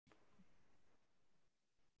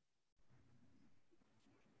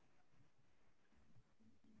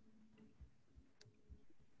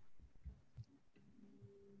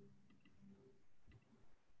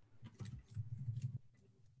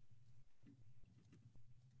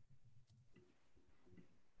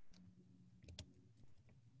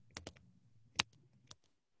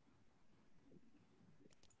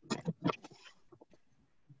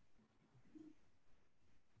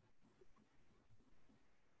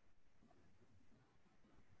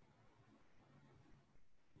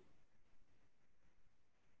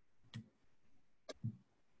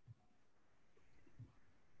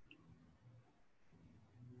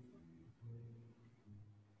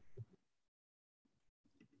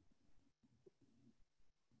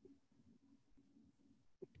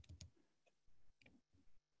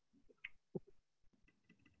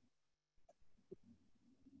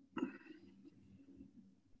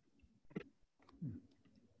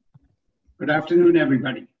Good afternoon,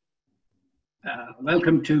 everybody.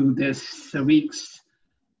 Welcome to this week's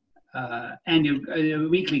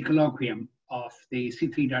weekly colloquium of the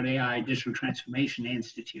C3.ai Digital Transformation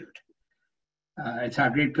Institute. It's our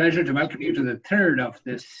great pleasure to welcome you to the third of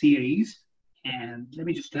this series. And let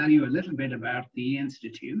me just tell you a little bit about the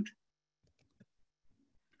Institute.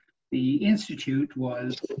 The Institute's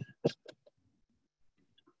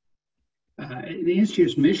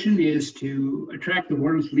mission is to attract the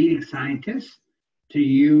world's leading scientists to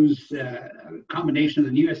use a combination of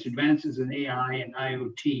the newest advances in AI and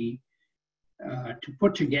IoT to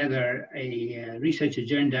put together a research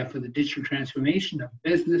agenda for the digital transformation of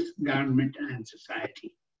business, government, and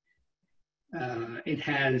society. It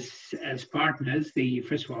has as partners,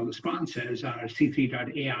 first of all, the sponsors are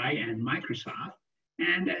C3.ai and Microsoft.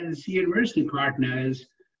 And as university partners,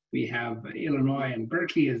 we have Illinois and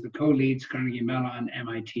Berkeley as the co-leads, Carnegie Mellon,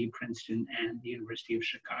 MIT, Princeton, and the University of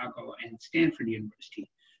Chicago and Stanford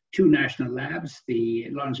University. Two national labs, the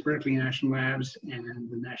Lawrence Berkeley National Labs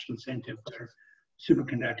and the National Center for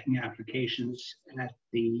Superconducting Applications at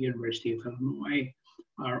the University of Illinois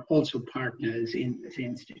are also partners in this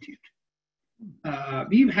institute.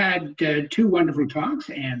 We've had two wonderful talks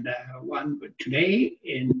and one today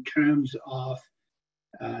in terms of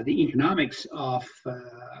the economics of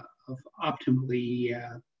optimally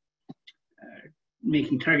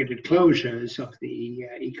making targeted closures of the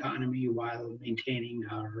economy while maintaining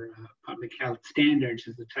our public health standards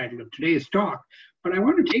is the title of today's talk. But I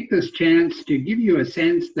want to take this chance to give you a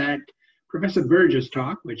sense that Professor Birge's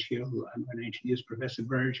talk, which I'm going to introduce Professor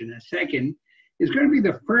Birge in a second, is going to be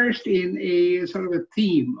the first in a sort of a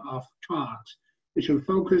theme of talks, which will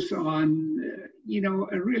focus on,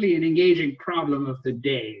 really an engaging problem of the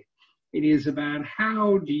day. It is about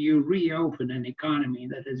how do you reopen an economy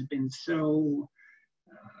that has been so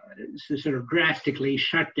sort of drastically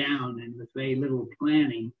shut down and with very little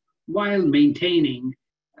planning while maintaining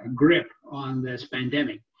a grip on this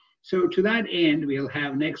pandemic. So to that end, we'll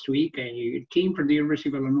have next week a team from the University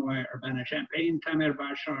of Illinois, Urbana-Champaign, Tamer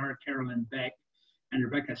Bashar, Carolyn Beck, and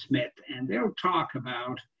Rebecca Smith, and they'll talk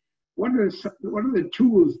about what are the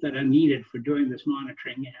tools that are needed for doing this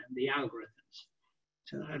monitoring and the algorithms.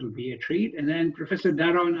 So that'll be a treat. And then Professor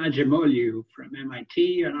Daron Ajemoglu from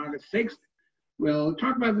MIT on August 6th will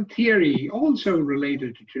talk about the theory, also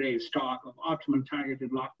related to today's talk, of optimal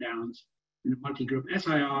targeted lockdowns in a multi-group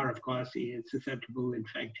SIR, of course, is susceptible,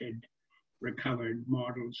 infected, recovered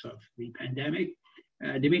models of the pandemic.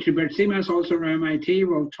 Dimitri Bertsimas, also from MIT,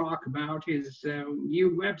 will talk about his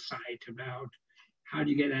new website about how do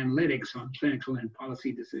you get analytics on clinical and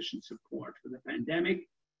policy decision support for the pandemic.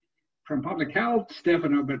 From public health,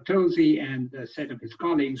 Stefano Bertozzi and a set of his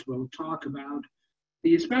colleagues will talk about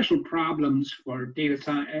the special problems for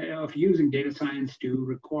using data science to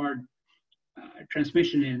record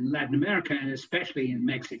transmission in Latin America and especially in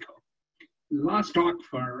Mexico. The last talk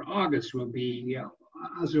for August will be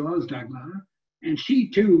Azu Ozdaglar, and she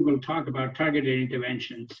too will talk about targeted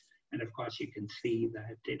interventions. And of course, you can see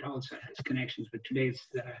that it also has connections with today's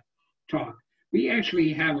talk. We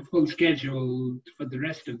actually have a full schedule for the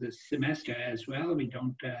rest of the semester as well. We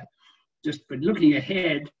don't but looking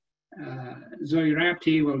ahead, Zoe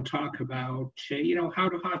Rapti will talk about, how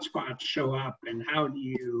do hotspots show up and how do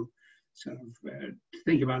you sort of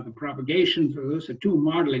think about the propagation. So those are two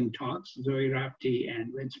modeling talks, Zoe Rapti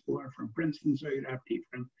and Lynn Spohr from Princeton, Zoe Rapti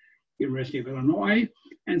from University of Illinois.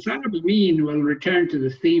 And Sarab Amin will return to the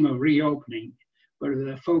theme of reopening, but with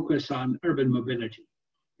a focus on urban mobility.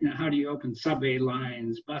 How do you open subway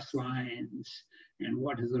lines, bus lines, and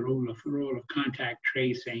what is the role of contact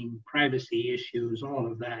tracing, privacy issues, all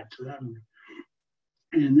of that. So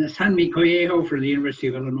and Sanmi Koyeho from the University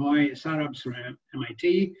of Illinois, Sarab's from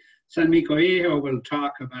MIT. Sanmi Koyeho will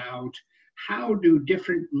talk about how do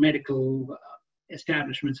different medical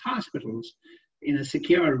establishments, hospitals, in a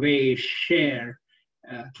secure way share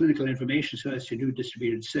clinical information so as to do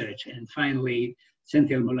distributed search. And finally,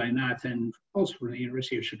 Cynthia Mulaynathan, also from the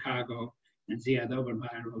University of Chicago, and Ziad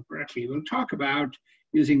Obermeyer of Berkeley will talk about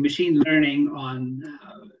using machine learning on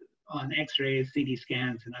X-rays, CT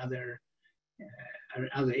scans, and other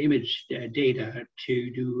image data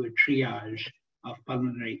to do a triage of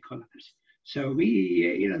pulmonary collapse. So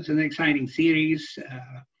it's an exciting series.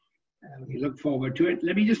 We look forward to it.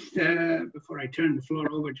 Let me just, before I turn the floor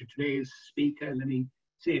over to today's speaker, let me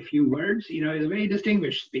say a few words. He's a very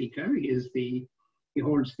distinguished speaker. He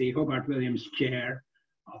holds the Hobart Williams Chair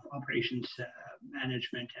of Operations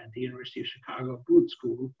Management at the University of Chicago Booth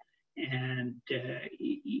School. And,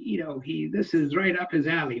 this is right up his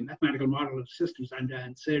alley, mathematical model of systems under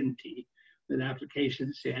uncertainty, with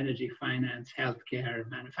applications to energy, finance, healthcare,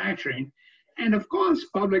 manufacturing, and of course,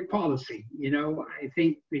 public policy. You know, I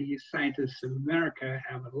think the scientists of America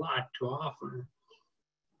have a lot to offer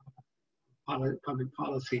public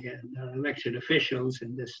policy and elected officials,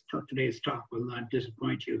 and today's talk will not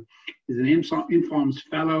disappoint you. He's an Informs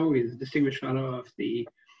Fellow, he's a Distinguished Fellow of the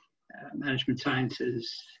Management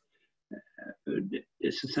Sciences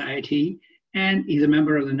Society, and he's a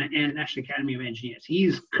member of the National Academy of Engineers.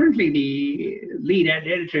 He's currently the lead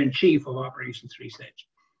editor-in-chief of Operations Research.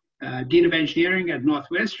 Dean of Engineering at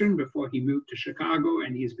Northwestern before he moved to Chicago,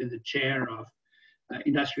 and he's been the chair of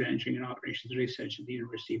Industrial Engineering and Operations Research at the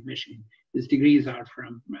University of Michigan. His degrees are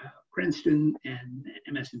from Princeton and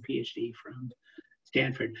MS and PhD from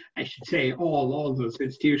Stanford. I should say all those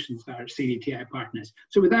institutions are CDTI partners.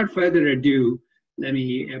 So without further ado, let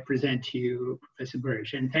me present to you Professor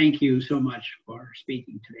Birge, and thank you so much for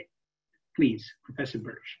speaking today. Please, Professor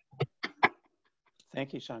Birge.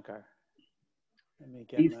 Thank you, Shankar. Let me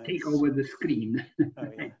get Please take over the screen. Oh,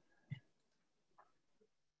 yeah.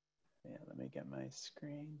 Yeah, let me get my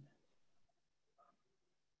screen.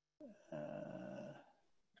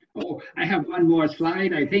 Oh, I have one more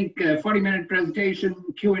slide. I think 40-minute presentation,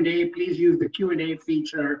 Q&A. Please use the Q&A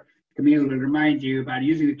feature. Camille will remind you about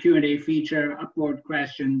using the Q&A feature, upload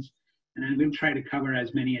questions, and I will try to cover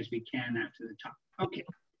as many as we can after the talk. Okay,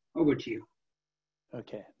 over to you.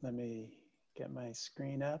 Okay, let me get my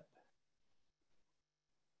screen up.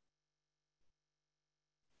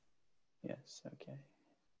 Yes, okay.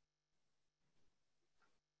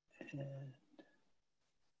 And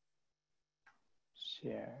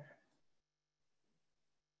share.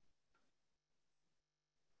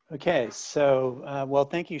 Okay, so, well,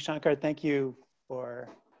 thank you, Shankar. Thank you for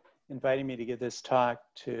inviting me to give this talk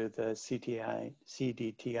to the CDTI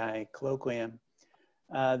colloquium.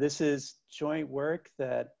 This is joint work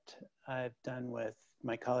that I've done with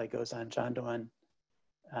my colleague Ozan Jandawan,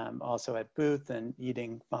 also at Booth, and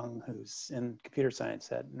Yiding Feng, who's in computer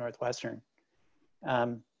science at Northwestern.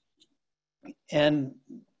 And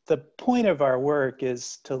the point of our work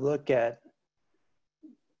is to look at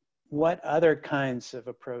what other kinds of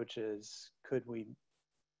approaches could we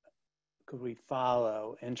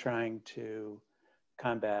follow in trying to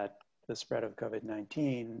combat the spread of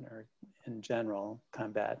COVID-19, or in general,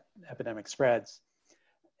 combat epidemic spreads,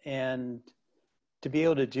 and to be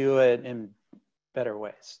able to do it in better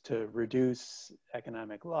ways, to reduce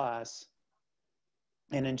economic loss.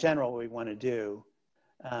 And in general, what we want to do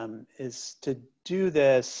is to do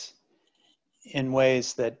this in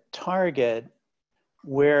ways that target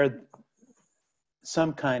where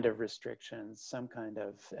some kind of restrictions, some kind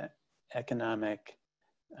of economic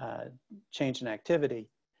change in activity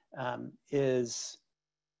is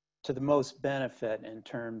to the most benefit in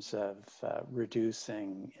terms of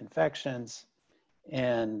reducing infections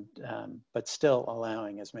and but still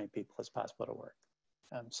allowing as many people as possible to work.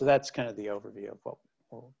 So that's kind of the overview of what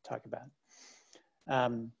we'll talk about.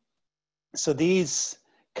 So these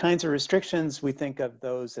kinds of restrictions, we think of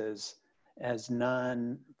those as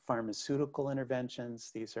non-pharmaceutical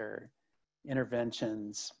interventions. These are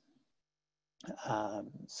interventions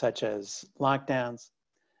such as lockdowns.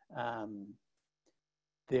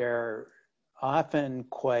 They're often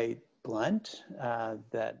quite blunt,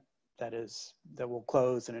 that will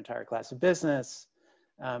close an entire class of business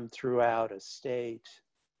throughout a state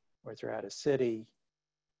or throughout a city.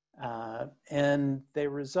 And they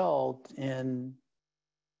result in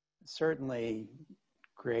certainly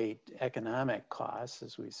great economic costs,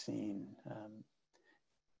 as we've seen,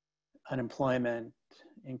 unemployment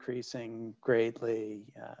increasing greatly,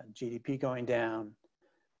 GDP going down,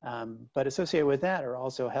 but associated with that are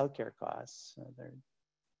also healthcare costs. There are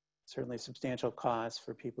certainly substantial costs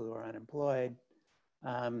for people who are unemployed,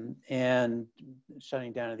 and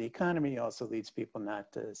shutting down of the economy also leads people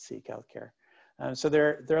not to seek healthcare. So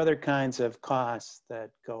there are other kinds of costs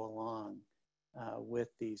that go along with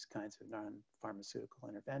these kinds of non-pharmaceutical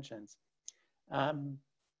interventions.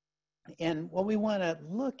 And what we want to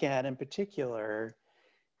look at in particular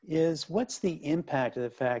is what's the impact of the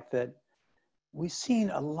fact that we've seen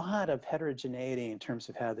a lot of heterogeneity in terms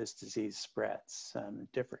of how this disease spreads.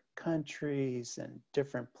 Different countries and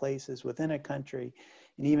different places within a country,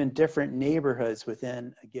 and even different neighborhoods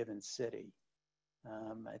within a given city.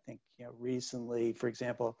 I think, recently, for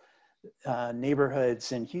example,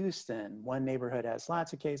 neighborhoods in Houston, one neighborhood has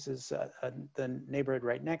lots of cases, the neighborhood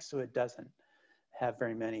right next to it doesn't have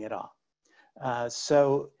very many at all.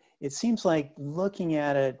 So it seems like looking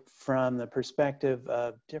at it from the perspective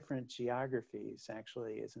of different geographies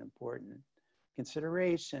actually is an important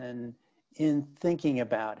consideration in thinking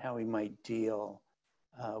about how we might deal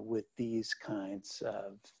with these kinds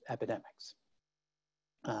of epidemics.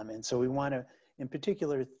 And so we want to, in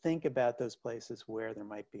particular, think about those places where there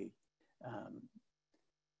might be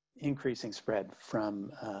increasing spread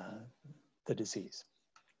from the disease.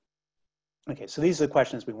 Okay, so these are the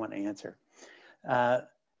questions we want to answer.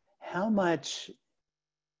 How much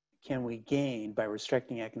can we gain by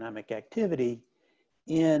restricting economic activity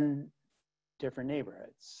in different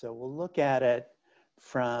neighborhoods? So we'll look at it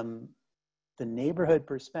from the neighborhood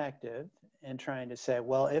perspective and trying to say,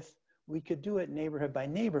 well, if we could do it neighborhood by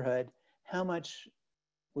neighborhood, how much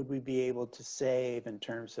would we be able to save in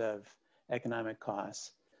terms of economic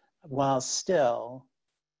costs while still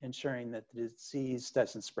ensuring that the disease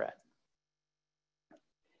doesn't spread?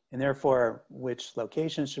 And therefore, which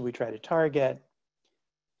locations should we try to target?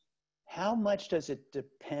 How much does it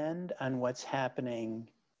depend on what's happening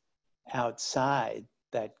outside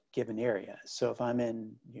that given area? So if I'm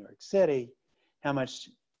in New York City, how much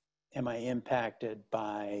am I impacted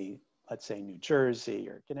by, let's say, New Jersey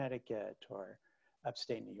or Connecticut or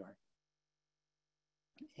upstate New York?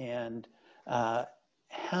 And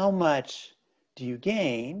how much do you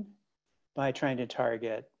gain by trying to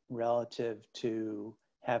target relative to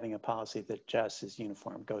having a policy that just is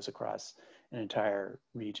uniform, goes across an entire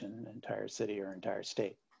region, entire city, or entire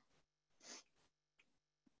state?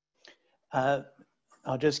 I'll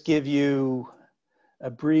just give you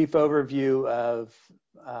a brief overview of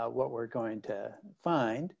what we're going to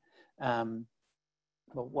find. But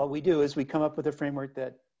what we do is we come up with a framework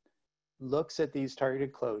that looks at these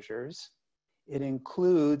targeted closures. It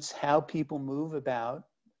includes how people move about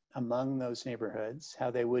among those neighborhoods,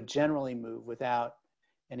 how they would generally move without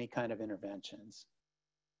any kind of interventions.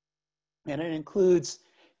 And it includes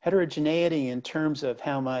heterogeneity in terms of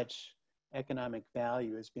how much economic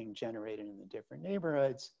value is being generated in the different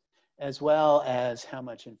neighborhoods, as well as how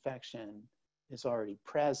much infection is already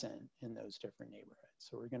present in those different neighborhoods.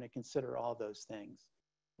 So we're going to consider all those things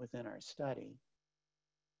within our study.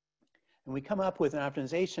 And we come up with an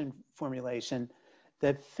optimization formulation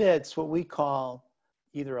that fits what we call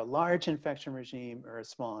either a large infection regime or a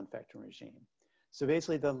small infection regime. So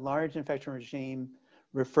basically, the large infection regime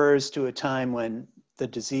refers to a time when the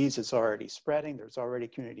disease is already spreading, there's already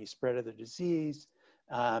community spread of the disease,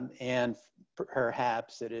 and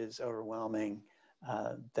perhaps it is overwhelming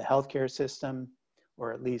the healthcare system,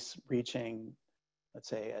 or at least reaching, let's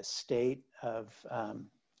say, a state of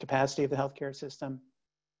capacity of the healthcare system.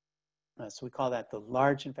 So we call that the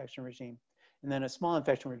large infection regime. And then a small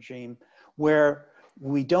infection regime where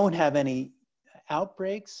we don't have any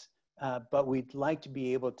outbreaks, but we'd like to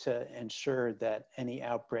be able to ensure that any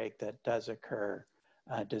outbreak that does occur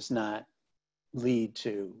does not lead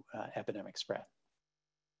to epidemic spread.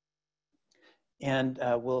 And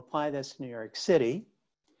we'll apply this to New York City.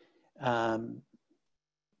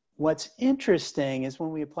 What's interesting is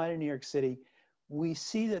when we apply to New York City, we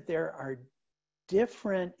see that there are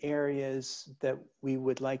different areas that we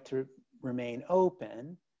would like to remain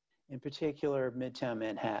open, in particular Midtown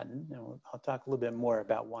Manhattan. And I'll talk a little bit more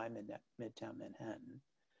about why Midtown Manhattan.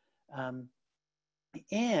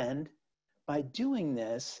 And by doing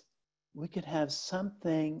this, we could have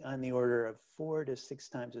something on the order of 4 to 6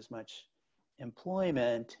 times as much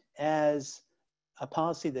employment as a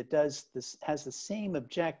policy that does this, has the same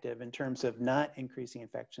objective in terms of not increasing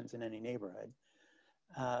infections in any neighborhood,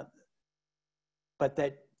 but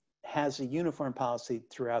that has a uniform policy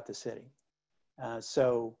throughout the city.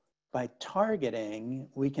 So by targeting,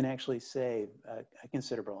 we can actually save a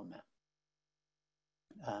considerable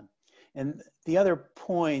amount. And the other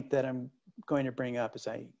point that I'm going to bring up as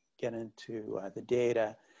I get into the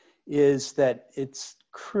data is that it's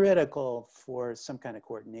critical for some kind of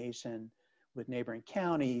coordination with neighboring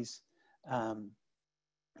counties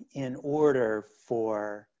in order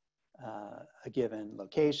for a given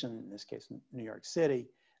location, in this case, New York City,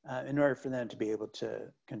 in order for them to be able to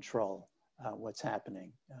control what's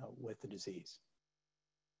happening with the disease.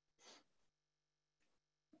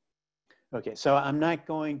 Okay, so I'm not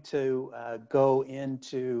going to go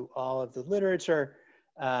into all of the literature.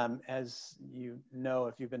 As you know,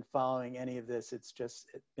 if you've been following any of this, it's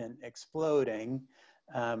been exploding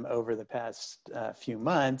over the past few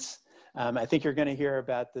months. I think you're going to hear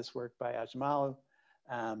about this work by Ajmalu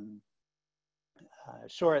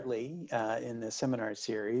shortly in the seminar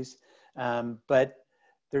series. But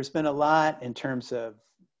there's been a lot in terms of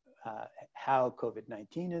how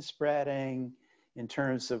COVID-19 is spreading, in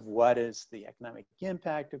terms of what is the economic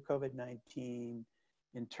impact of COVID-19,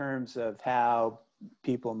 in terms of how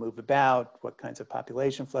people move about, what kinds of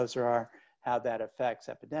population flows there are, how that affects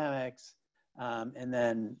epidemics, and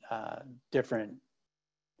then different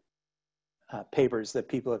papers that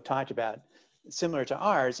people have talked about, similar to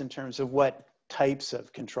ours in terms of what types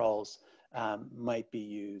of controls might be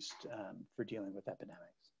used for dealing with epidemics.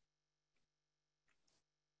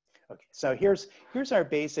 Okay, so here's our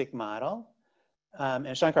basic model.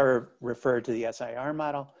 And Shankar referred to the SIR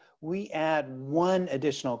model. We add one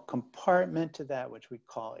additional compartment to that, which we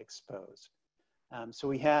call exposed. So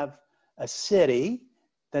we have a city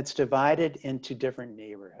that's divided into different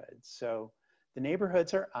neighborhoods. So the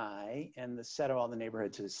neighborhoods are I, and the set of all the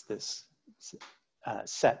neighborhoods is this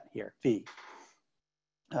set here, V.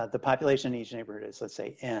 The population in each neighborhood is, let's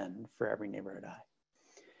say, N for every neighborhood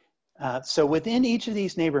I. So within each of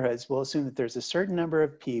these neighborhoods, we'll assume that there's a certain number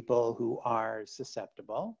of people who are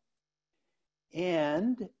susceptible.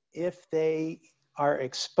 And if they are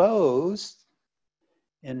exposed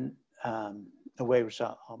in a way which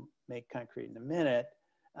I'll make concrete in a minute,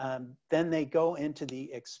 then they go into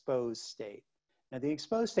the exposed state. Now, the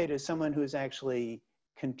exposed state is someone who's actually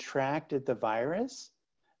contracted the virus,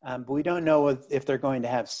 but we don't know if they're going to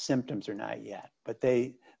have symptoms or not yet. But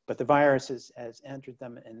the virus has entered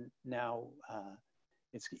them, and now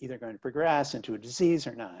it's either going to progress into a disease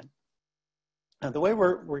or not. Now, the way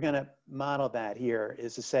we're going to model that here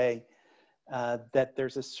is to say that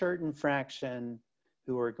there's a certain fraction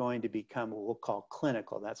who are going to become what we'll call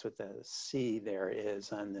clinical. That's what the C there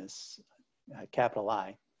is on this capital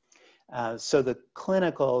I. So the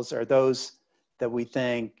clinicals are those that we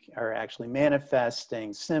think are actually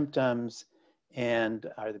manifesting symptoms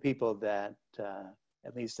and are the people that,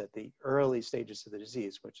 at least at the early stages of the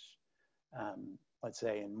disease, which let's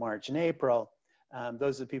say in March and April,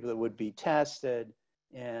 those are the people that would be tested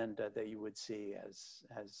and that you would see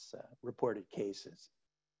as reported cases.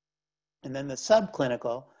 And then the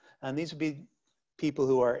subclinical, these would be people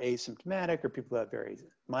who are asymptomatic or people who have very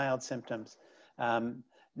mild symptoms,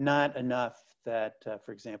 not enough that,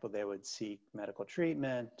 for example, they would seek medical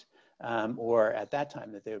treatment or at that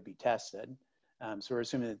time that they would be tested. So we're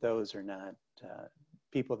assuming that those are not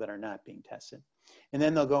people that are not being tested. And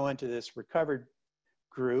then they'll go into this recovered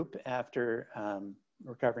group after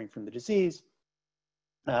recovering from the disease.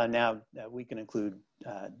 Now, we can include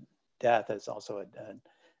death as also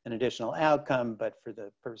an additional outcome, but for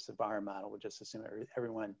the purpose of our model, we'll just assume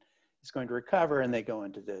everyone is going to recover and they go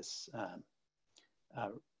into this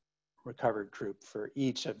recovered group for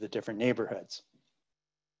each of the different neighborhoods.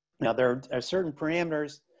 Now, there are certain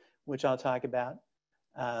parameters which I'll talk about.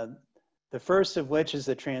 The first of which is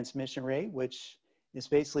the transmission rate, which is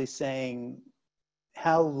basically saying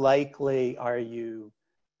how likely are you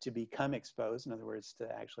to become exposed, in other words, to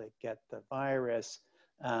actually get the virus,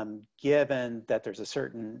 given that there's a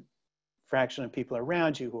certain fraction of people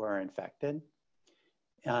around you who are infected.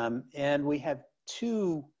 And we have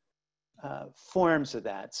two forms of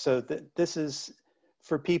that. So this is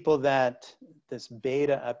for people that, this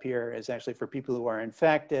beta up here is actually for people who are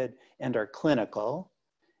infected and are clinical.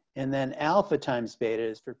 And then alpha times beta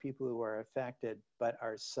is for people who are affected but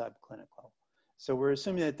are subclinical. So we're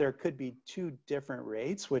assuming that there could be two different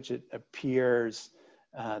rates, which it appears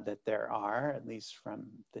that there are, at least from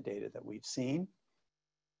the data that we've seen.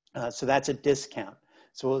 So that's a discount.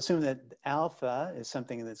 So we'll assume that alpha is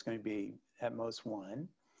something that's going to be at most 1.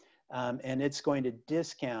 And it's going to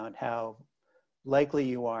discount how likely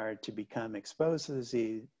you are to become exposed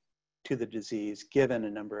to the disease given a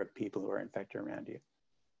number of people who are infected around you.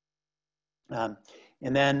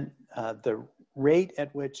 And then the rate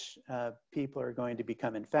at which people are going to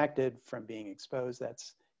become infected from being exposed,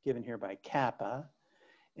 that's given here by kappa.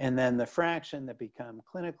 And then the fraction that become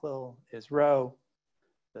clinical is rho.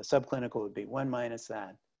 The subclinical would be 1 minus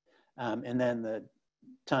that. And then the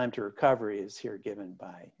time to recovery is here given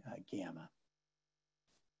by gamma.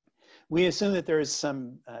 We assume that there is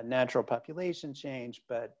some natural population change,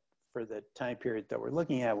 but for the time period that we're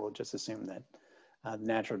looking at, we'll just assume that the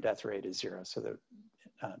natural death rate is 0, so that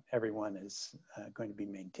everyone is going to be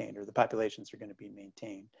maintained, or the populations are going to be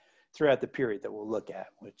maintained throughout the period that we'll look at,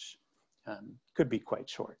 which could be quite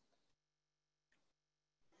short.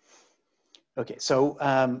 Okay, so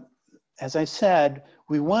as I said,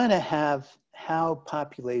 we want to have how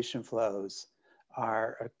population flows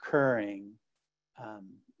are occurring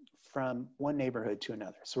from one neighborhood to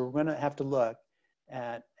another. So we're going to have to look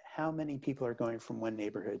at how many people are going from one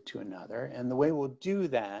neighborhood to another. And the way we'll do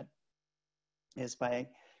that is by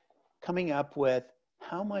coming up with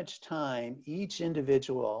how much time each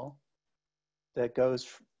individual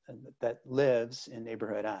that lives in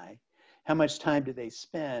neighborhood I, how much time do they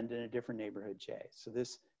spend in a different neighborhood J. So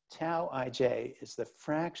this tau ij is the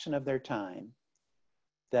fraction of their time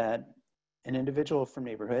that an individual from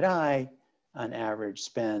neighborhood I on average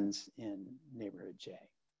spends in neighborhood J.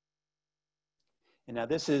 And now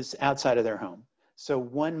this is outside of their home. So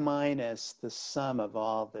 1 minus the sum of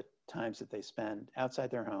all the times that they spend outside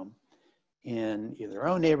their home in either their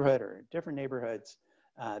own neighborhood or different neighborhoods,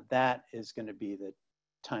 that is going to be the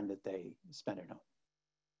time that they spend at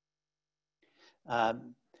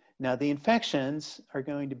home. Now the infections are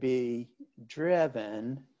going to be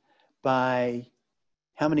driven by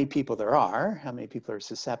how many people there are, how many people are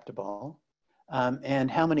susceptible, and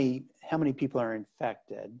how many people are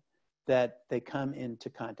infected that they come into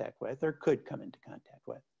contact with or could come into contact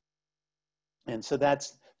with. And so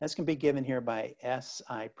that's going to be given here by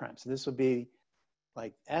SI prime. So this will be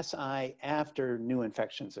like SI after new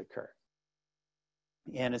infections occur.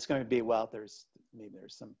 And it's going to be, well, maybe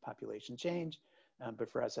there's some population change,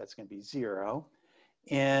 but for us that's going to be 0.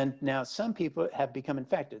 And now some people have become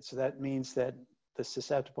infected. So that means that the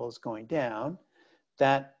susceptible is going down.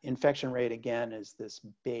 That infection rate again is this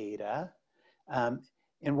beta.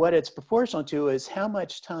 And what it's proportional to is how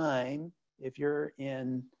much time, if you're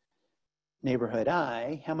in neighborhood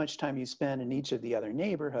I, how much time you spend in each of the other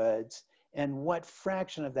neighborhoods and what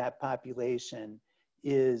fraction of that population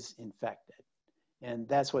is infected. And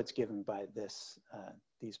that's what's given by this,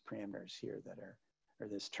 these parameters here that are, or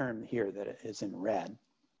this term here that is in red.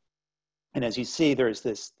 And as you see, there's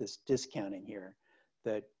this discounting here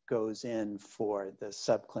that goes in for the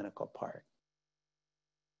subclinical part.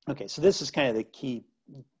 Okay, so this is kind of the key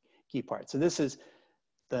part. So this is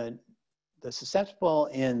the susceptible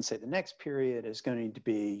in, say, the next period is going to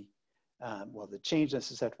be, well, the change in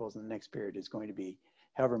susceptibles in the next period is going to be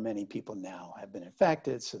however many people now have been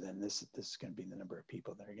infected. So then this is going to be the number of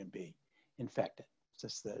people that are going to be infected. It's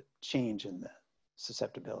just the change in the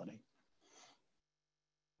susceptibility.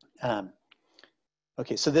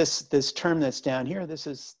 Okay, so this term that's down here, this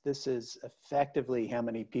is effectively how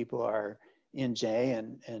many people are in J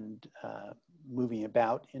and moving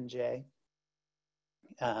about in J.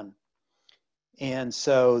 And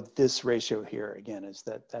so this ratio here, again, is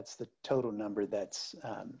that's the total number that's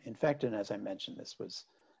infected. And as I mentioned, this was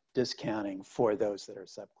discounting for those that are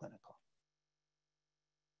subclinical.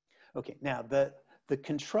 Okay, now the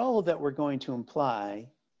control that we're going to apply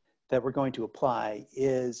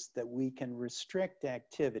is that we can restrict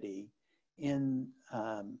activity in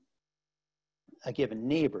a given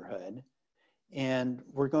neighborhood. And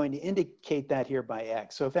we're going to indicate that here by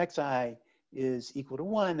X. So if Xi is equal to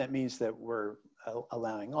 1, that means that we're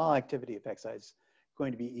allowing all activity. If Xi is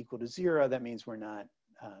going to be equal to 0, that means we're not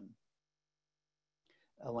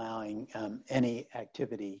allowing any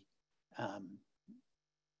activity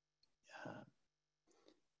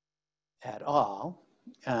at all.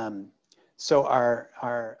 So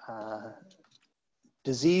our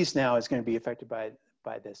disease now is going to be affected by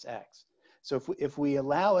this X. So if we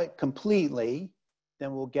allow it completely,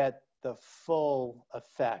 then we'll get the full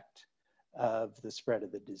effect of the spread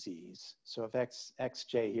of the disease. So if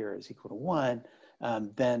xj here is equal to 1,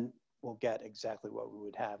 then we'll get exactly what we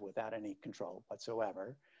would have without any control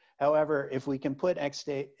whatsoever. However, if we can put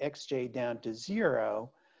xj down to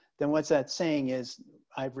 0, then what's that saying is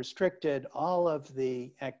I've restricted all of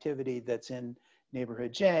the activity that's in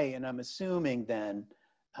neighborhood J, and I'm assuming then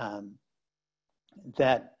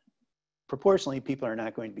that proportionally people are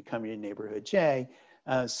not going to be coming to neighborhood J.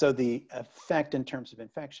 So the effect in terms of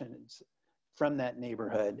infections from that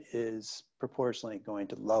neighborhood is proportionally going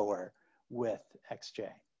to lower with xj.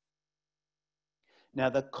 Now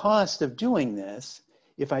the cost of doing this,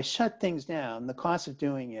 if I shut things down, the cost of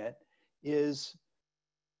doing it is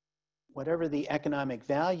whatever the economic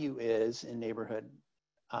value is in neighborhood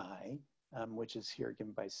I, which is here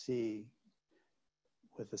given by C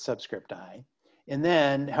with the subscript I, and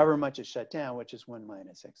then however much is shut down, which is 1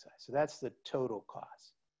 minus xi. So that's the total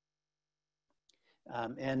cost.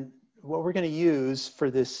 And what we're going to use for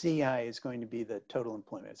this CI is going to be the total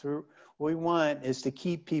employment. So what we want is to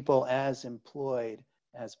keep people as employed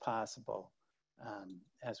as possible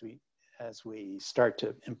as we start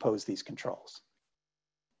to impose these controls.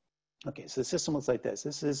 Okay, so the system looks like this.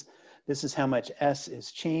 This is how much S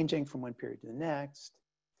is changing from one period to the next.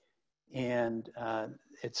 And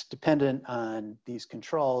it's dependent on these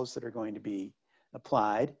controls that are going to be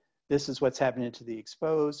applied. This is what's happening to the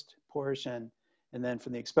exposed portion. And then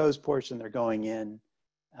from the exposed portion, they're going in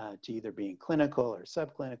to either being clinical or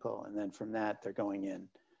subclinical. And then from that, they're going in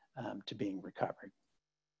to being recovered.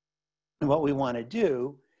 And what we want to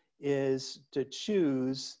do is to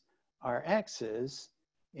choose our X's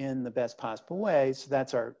in the best possible way. So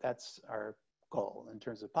that's our goal in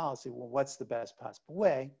terms of policy. Well, what's the best possible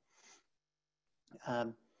way?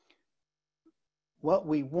 What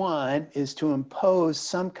we want is to impose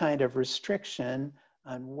some kind of restriction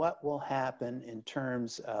on what will happen in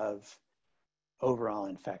terms of overall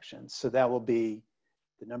infections. So that will be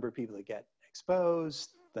the number of people that get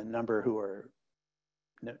exposed, the number who are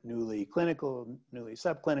newly clinical, newly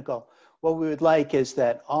subclinical. What we would like is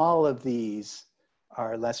that all of these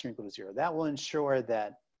are less than or equal to 0. That will ensure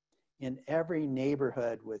that in every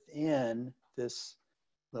neighborhood within this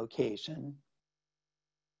location,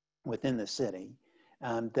 within the city,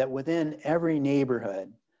 that within every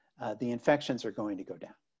neighborhood, the infections are going to go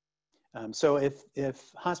down. So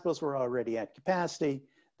if hospitals were already at capacity,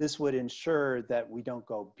 this would ensure that we don't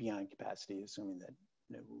go beyond capacity, assuming that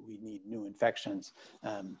we need new infections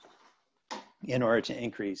in order to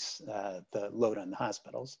increase the load on the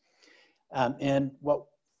hospitals. And what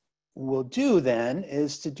we'll do then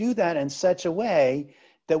is to do that in such a way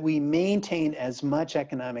that we maintain as much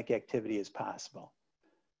economic activity as possible,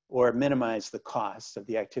 or minimize the cost of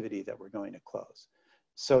the activity that we're going to close.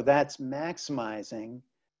 So that's maximizing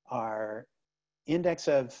our index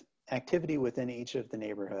of activity within each of the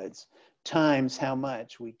neighborhoods times how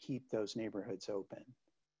much we keep those neighborhoods open.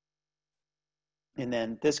 And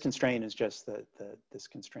then this constraint is just this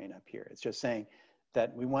constraint up here. It's just saying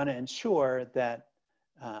that we want to ensure that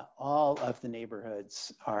all of the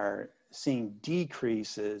neighborhoods are seeing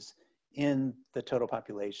decreases in the total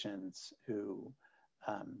populations who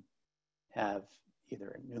have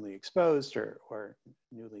either newly exposed or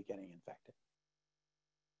newly getting infected.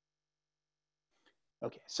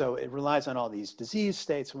 Okay, so it relies on all these disease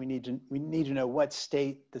states. We need to know what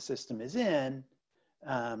state the system is in,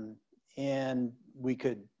 and we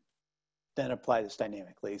could then apply this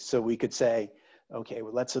dynamically. So we could say, okay,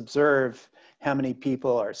 well, let's observe how many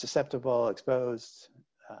people are susceptible, exposed,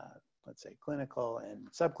 let's say clinical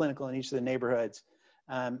and subclinical in each of the neighborhoods.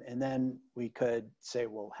 And then we could say,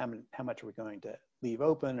 well, how much are we going to leave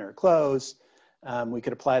open or close? We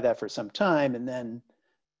could apply that for some time and then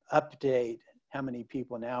update how many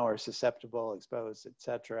people now are susceptible, exposed, et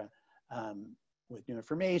cetera, with new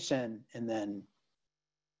information, and then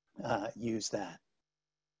use that.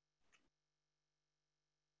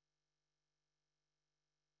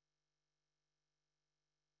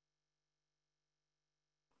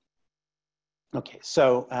 Okay,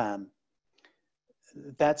 so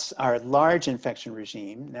that's our large infection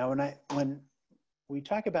regime. Now, when we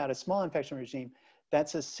talk about a small infection regime,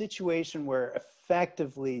 that's a situation where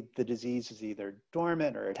effectively the disease is either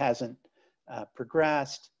dormant or it hasn't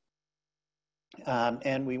progressed,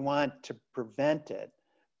 and we want to prevent it.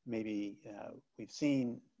 Maybe we've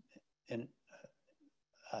seen in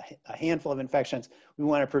a handful of infections. We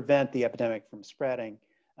want to prevent the epidemic from spreading.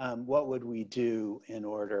 What would we do in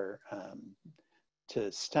order to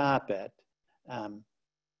stop it?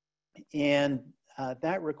 And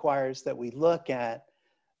that requires that we look at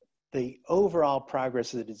the overall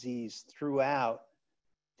progress of the disease throughout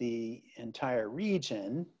the entire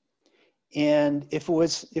region. And if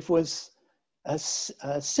it was a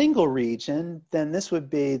single region, then this would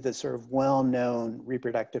be the sort of well-known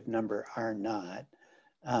reproductive number R0,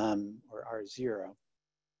 or R0,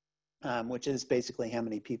 which is basically how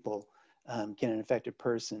many people can an infected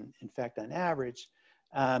person infect on average.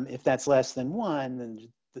 If that's less than 1, then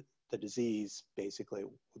the disease basically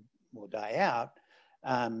will die out.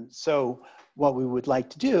 So what we would like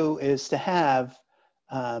to do is to have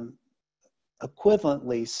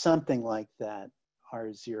equivalently something like that,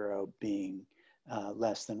 R0 being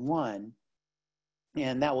less than 1.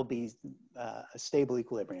 And that will be a stable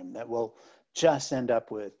equilibrium that will just end up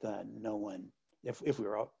with no one. If we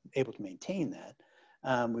were able to maintain that,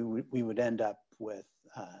 we would end up with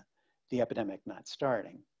the epidemic not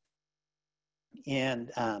starting.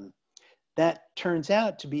 And that turns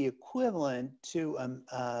out to be equivalent to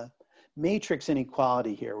a matrix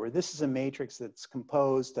inequality here, where this is a matrix that's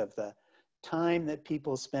composed of the time that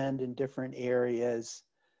people spend in different areas,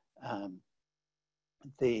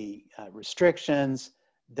 the restrictions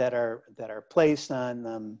that are placed on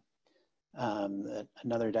them,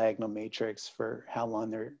 another diagonal matrix for how long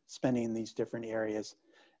they're spending in these different areas,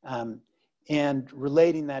 and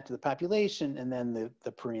relating that to the population, and then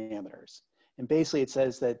the parameters. And basically it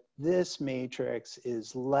says that this matrix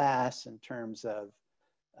is less in terms of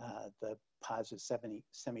the positive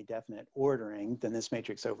semi-definite ordering than this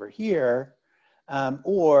matrix over here,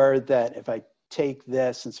 or that if I take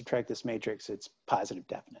this and subtract this matrix, it's positive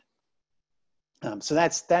definite. So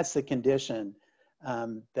that's the condition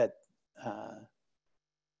that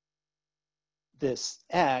this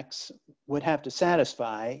X would have to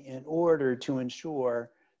satisfy in order to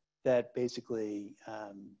ensure that basically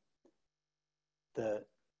the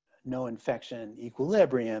no infection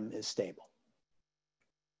equilibrium is stable.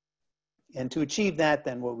 And to achieve that,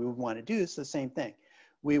 then what we would want to do is the same thing.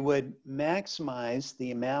 we would maximize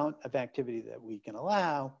the amount of activity that we can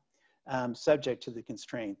allow, subject to the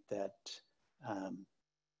constraint that,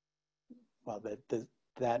 well,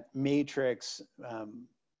 that matrix,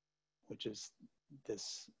 which is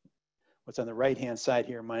this, what's on the right-hand side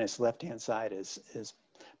here minus left-hand side is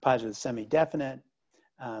positive semi-definite.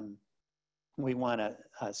 We want to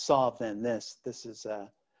solve then this. This is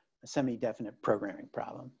a semi-definite programming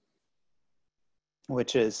problem,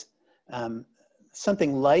 which is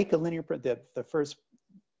something like a linear, the first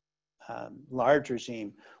large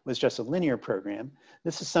regime was just a linear program.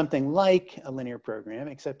 This is something like a linear program,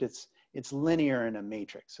 except it's linear in a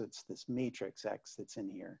matrix. So it's this matrix X that's in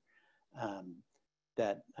here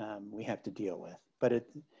that we have to deal with. But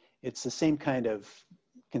it's the same kind of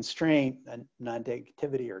constraint, a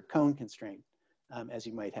non-negativity or cone constraint, as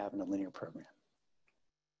you might have in a linear program.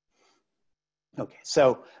 Okay,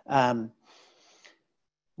 so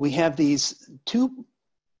we have these two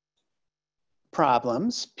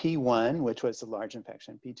problems, P1, which was the large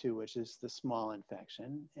infection, P2, which is the small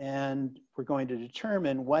infection, and we're going to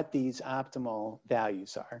determine what these optimal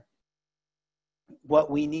values are. What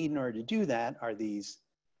we need in order to do that are these,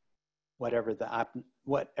 whatever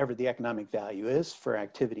the economic value is for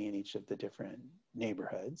activity in each of the different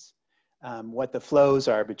neighborhoods, what the flows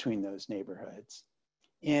are between those neighborhoods,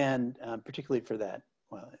 and particularly for that,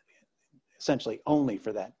 well, essentially only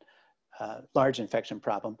for that large infection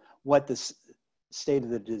problem, what the state of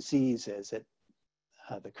the disease is at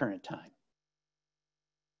the current time.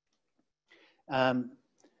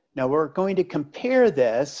 Now we're going to compare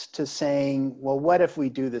this to saying, well, what if we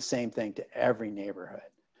do the same thing to every neighborhood?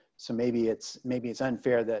 So maybe it's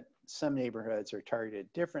unfair that some neighborhoods are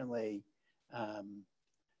targeted differently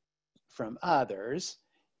from others,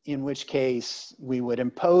 in which case we would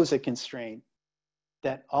impose a constraint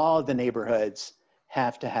that all the neighborhoods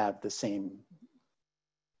have to have the same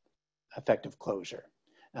effective closure,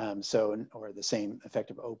 or the same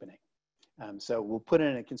effective opening. So we'll put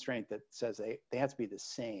in a constraint that says they have to be the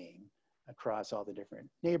same across all the different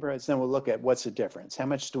neighborhoods. Then we'll look at what's the difference. How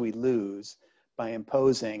much do we lose by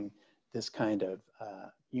imposing this kind of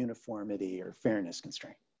uniformity or fairness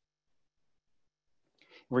constraint?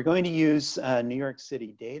 We're going to use New York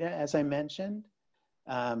City data, as I mentioned.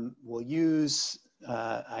 We'll use,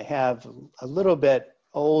 I have a little bit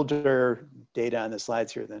older data on the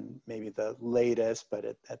slides here than maybe the latest, but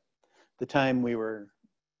at the time we were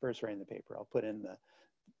first writing the paper, I'll put in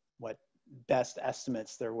what best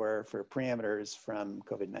estimates there were for parameters from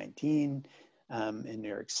COVID-19 in New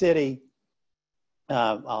York City.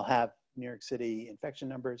 I'll have New York City infection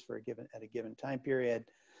numbers for at a given time period.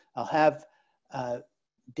 I'll have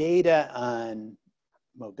data on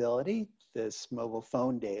mobility, this mobile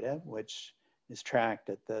phone data, which is tracked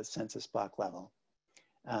at the census block level.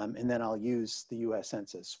 And then I'll use the US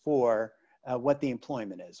Census for what the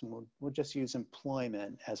employment is. And we'll just use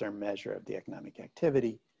employment as our measure of the economic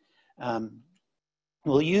activity.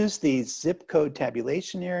 We'll use these zip code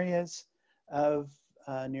tabulation areas of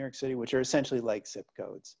New York City, which are essentially like zip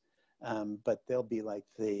codes, but they'll be like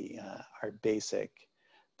our basic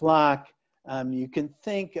block. You can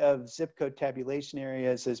think of zip code tabulation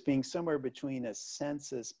areas as being somewhere between a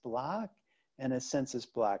census block and a census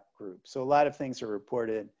block group. So a lot of things are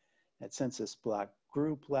reported at census block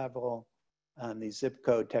group level. These zip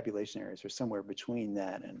code tabulation areas are somewhere between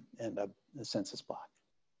that and a census block.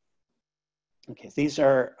 Okay, these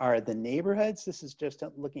are the neighborhoods. This is just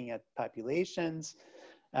looking at populations.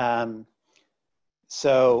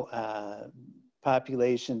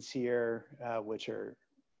 Populations here, which are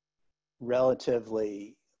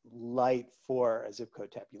relatively light for a zip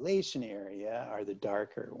code tabulation area, are the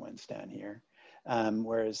darker ones down here,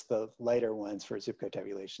 whereas the lighter ones for zip code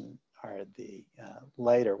tabulation are the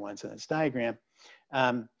lighter ones in this diagram.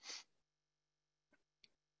 There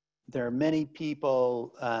are many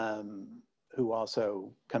people who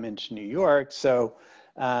also come into New York. So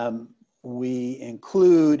we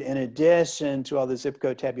include, in addition to all the zip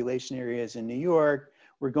code tabulation areas in New York,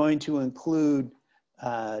 we're going to include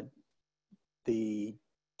the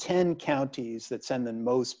 10 counties that send the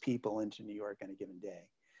most people into New York on a given day.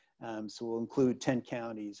 So we'll include 10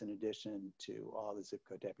 counties in addition to all the zip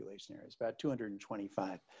code tabulation areas, about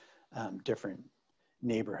 225 different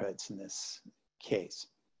neighborhoods in this case.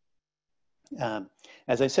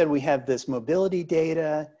 As I said, we have this mobility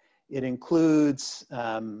data. It includes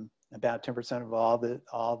about 10% of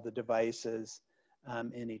all the devices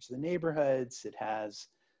in each of the neighborhoods. It has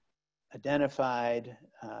identified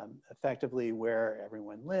effectively where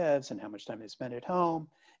everyone lives and how much time they spend at home.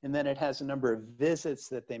 And then it has a number of visits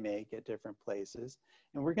that they make at different places.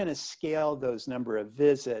 And we're going to scale those number of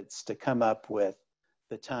visits to come up with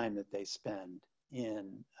the time that they spend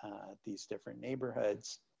in these different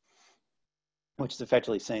neighborhoods, which is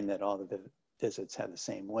effectively saying that all the visits have the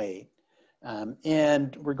same weight.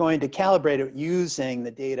 And we're going to calibrate it using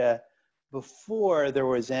the data before there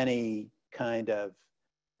was any kind of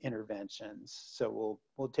interventions. So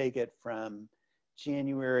we'll take it from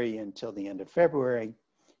January until the end of February.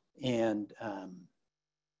 And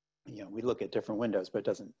we look at different windows, but it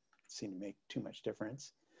doesn't seem to make too much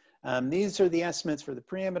difference. These are the estimates for the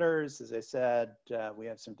parameters. As I said, we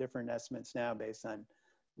have some different estimates now based on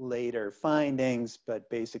later findings, but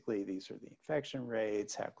basically these are the infection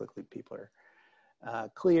rates, how quickly people are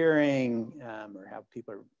clearing, or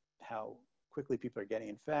how quickly people are getting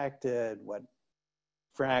infected, what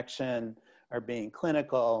fraction are being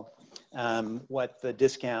clinical, what the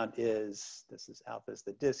discount is. This is alpha is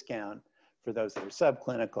the discount for those that are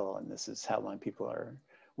subclinical, and this is how long people are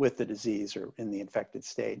with the disease or in the infected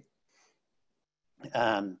state.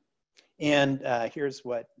 Here's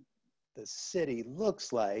what the city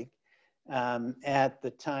looks like at the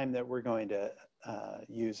time that we're going to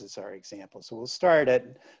use as our example. So we'll start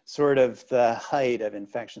at sort of the height of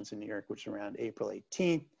infections in New York, which is around April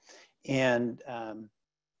 18th. And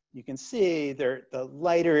you can see the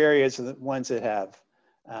lighter areas are the ones that have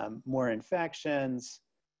more infections.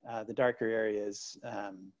 The darker areas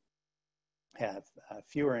have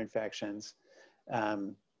fewer infections.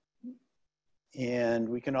 And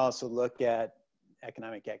we can also look at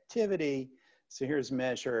economic activity. So here's a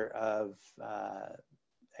measure of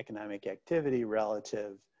economic activity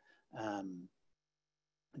relative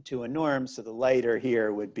to a norm. So the lighter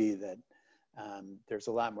here would be that there's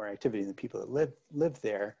a lot more activity than people that live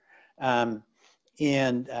there. And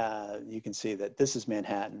you can see that this is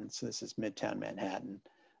Manhattan. So this is Midtown Manhattan,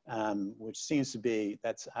 which seems to be,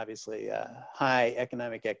 that's obviously a high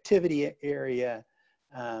economic activity area.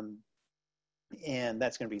 And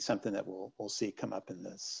that's going to be something that we'll see come up in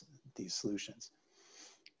these solutions.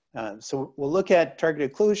 So we'll look at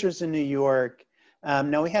targeted closures in New York.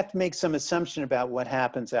 Now we have to make some assumption about what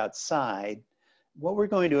happens outside. What we're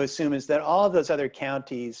going to assume is that all of those other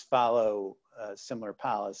counties follow a similar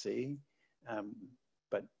policy,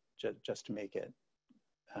 but just to make it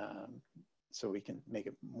so we can make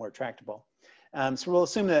it more tractable. So we'll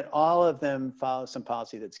assume that all of them follow some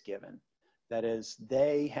policy that's given. That is,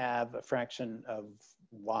 they have a fraction of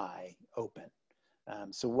Y open.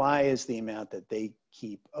 So Y is the amount that they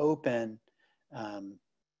keep open. And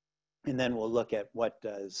then we'll look at what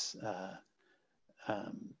does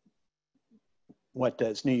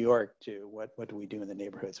New York do? What do we do in the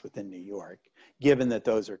neighborhoods within New York, given that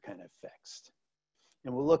those are kind of fixed?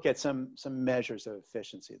 And we'll look at some measures of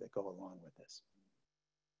efficiency that go along with this.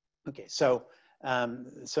 Okay, so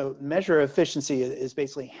measure of efficiency is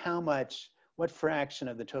basically what fraction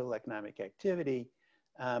of the total economic activity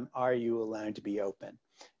are you allowed to be open?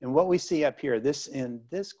 And what we see up here, in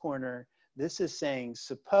this corner, this is saying,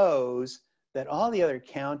 suppose that all the other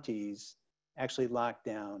counties actually lock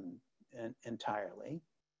down entirely.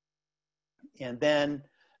 And then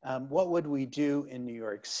what would we do in New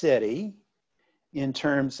York City in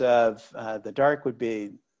terms of the dark would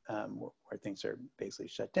be where things are basically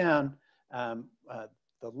shut down. The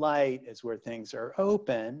light is where things are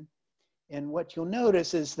open. And what you'll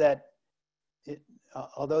notice is that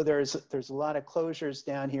although there's a lot of closures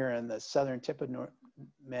down here in the southern tip of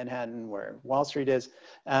Manhattan where Wall Street is,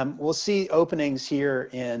 we'll see openings here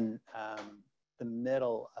in the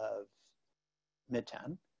middle of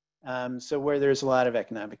Midtown. So where there's a lot of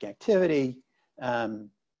economic activity,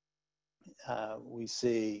 we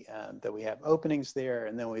see that we have openings there,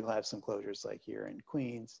 and then we'll have some closures like here in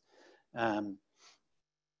Queens.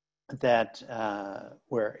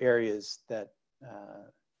 Where areas that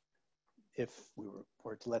if we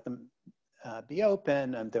were to let them be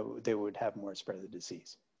open, they would have more spread of the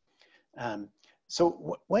disease.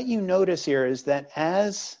 So what you notice here is that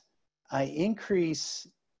as I increase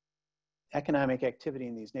economic activity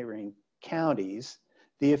in these neighboring counties,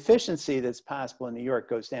 the efficiency that's possible in New York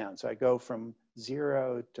goes down. So I go from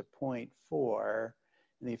 0 to 0.4,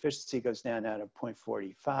 and the efficiency goes down now to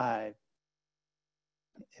 0.45.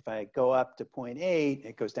 If I go up to 0.8,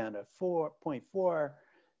 it goes down to 0.4.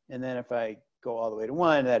 And then if I go all the way to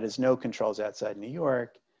 1, that is no controls outside New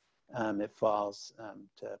York, it falls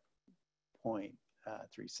to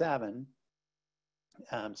 0.37.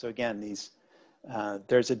 So again,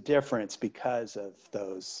 there's a difference because of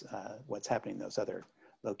those, what's happening in those other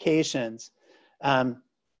locations.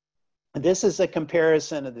 This is a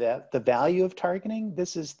comparison of the value of targeting.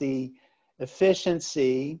 This is the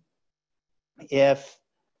efficiency if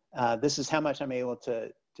this is how much I'm able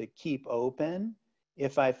to keep open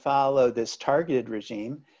if I follow this targeted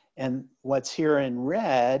regime. And what's here in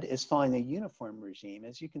red is following the uniform regime.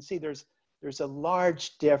 As you can see, there's a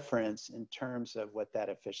large difference in terms of what that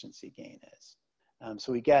efficiency gain is.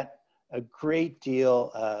 So we get a great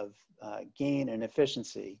deal of gain and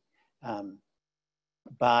efficiency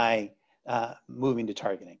by moving to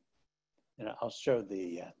targeting. And I'll show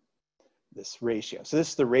the this ratio. So this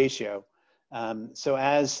is the ratio. So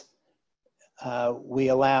as we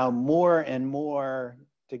allow more and more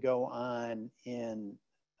to go on in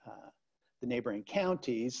the neighboring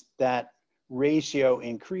counties, that ratio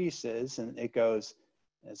increases, and it goes,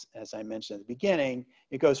 as I mentioned at the beginning,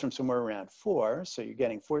 it goes from somewhere around 4, so you're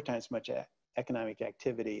getting 4 times much economic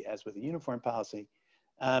activity as with a uniform policy,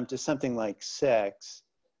 to something like 6,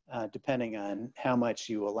 depending on how much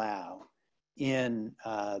you allow in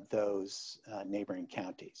those neighboring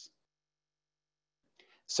counties.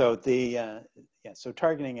 So so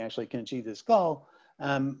targeting actually can achieve this goal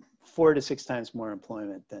 4 to 6 times more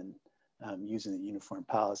employment than using the uniform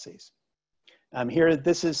policies. Here,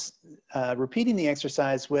 this is repeating the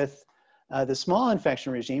exercise with the small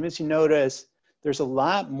infection regime. As you notice, there's a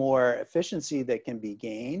lot more efficiency that can be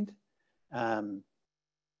gained. You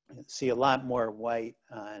see a lot more white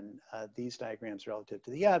on these diagrams relative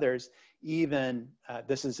to the others. Even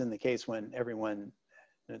this is in the case when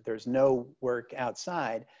there's no work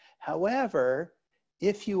outside. However,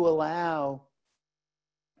 if you allow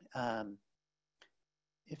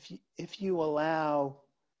if you allow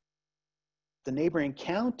the neighboring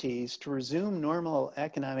counties to resume normal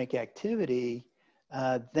economic activity,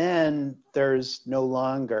 then there's no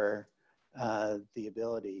longer the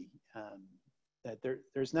ability that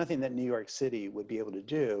there's nothing that New York City would be able to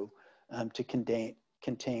do to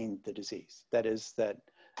contain the disease. That is, that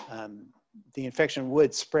the infection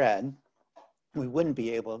would spread. We wouldn't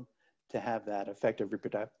be able to have that effective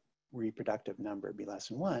reproductive number be less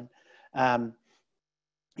than 1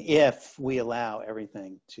 if we allow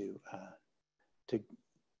everything to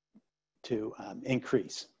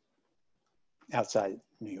increase outside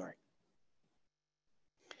New York.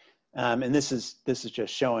 And this is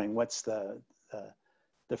just showing what's the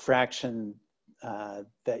fraction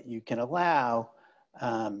that you can allow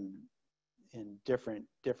in different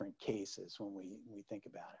cases when we think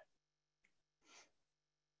about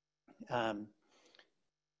it.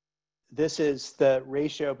 This is the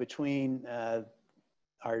ratio between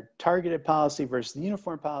our targeted policy versus the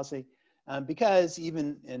uniform policy, because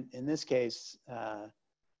even in this case,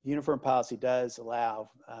 uniform policy does allow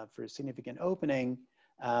for a significant opening.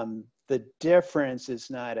 The difference is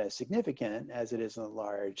not as significant as it is in a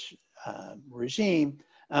large regime,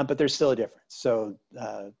 but there's still a difference. So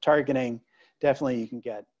targeting, definitely you can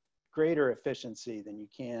get greater efficiency than you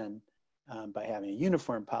can by having a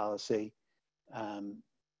uniform policy.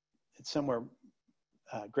 It's somewhere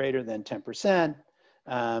greater than 10%,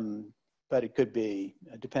 but it could be,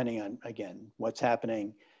 depending on, again, what's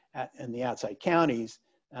happening in the outside counties,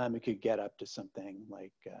 it could get up to something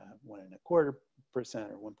like 1.25% or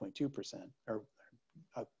 1.2%, or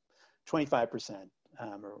 25%,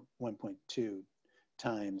 or 1.2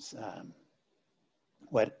 times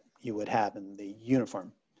what you would have in the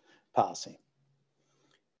uniform policy.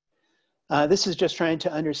 This is just trying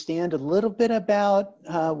to understand a little bit about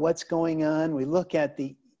what's going on. We look at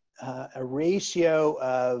a ratio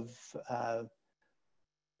of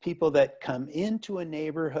people that come into a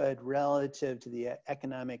neighborhood relative to the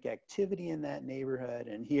economic activity in that neighborhood.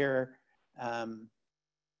 And here,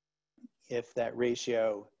 if that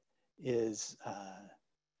ratio is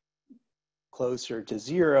closer to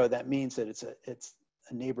 0, that means that it's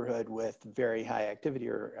a neighborhood with very high activity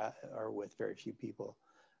or with very few people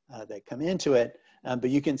that come into it. But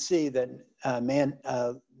you can see that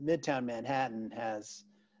Midtown Manhattan has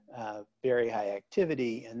very high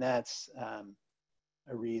activity, and that's a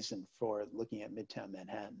reason for looking at Midtown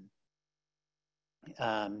Manhattan.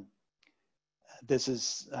 This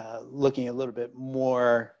is looking a little bit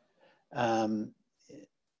more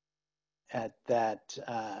at that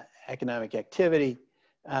economic activity.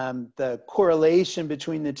 The correlation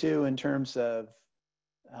between the two in terms of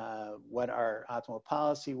what our optimal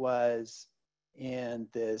policy was and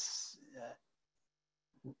this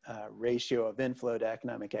ratio of inflow to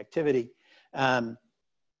economic activity,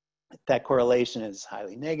 that correlation is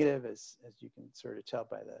highly negative, as you can sort of tell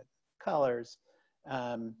by the colors.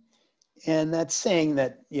 And that's saying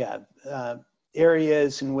that, yeah,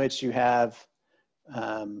 areas in which you have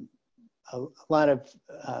a lot of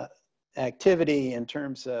activity in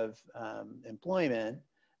terms of employment,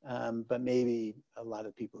 but maybe a lot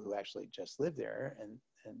of people who actually just live there and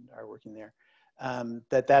are working there,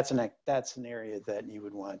 that's an area that you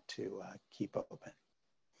would want to keep open.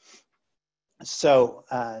 So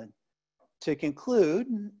to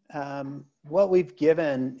conclude, what we've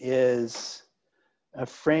given is a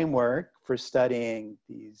framework for studying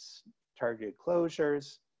these targeted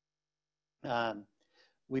closures.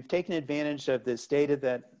 We've taken advantage of this data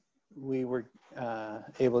that we were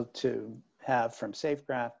able to have from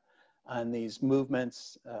SafeGraph on these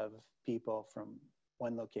movements of people from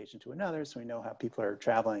one location to another, so we know how people are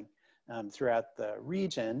traveling throughout the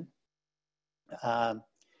region.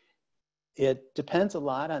 It depends a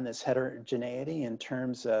lot on this heterogeneity in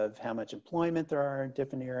terms of how much employment there are in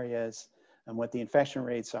different areas and what the infection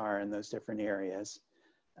rates are in those different areas.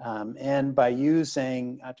 And by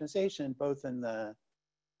using optimization, both in the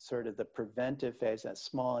sort of the preventive phase, that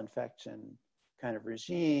small infection kind of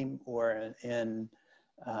regime, or in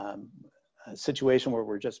a situation where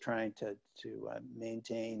we're just trying to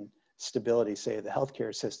maintain stability, say, of the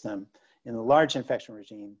healthcare system, in the large infection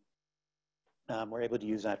regime, we're able to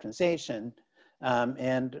use optimization.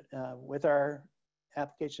 And with our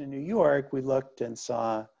application in New York, we looked and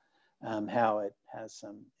saw how it has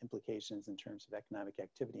some implications in terms of economic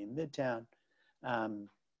activity in Midtown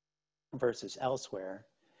versus elsewhere.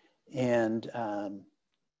 And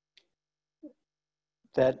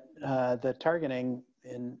that the targeting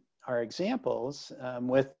in our examples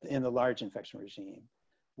in the large infection regime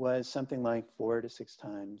was something like 4 to 6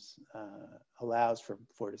 times, allows for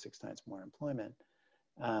 4 to 6 times more employment.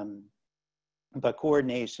 But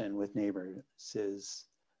coordination with neighbors is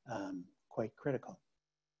quite critical.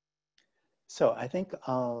 So I think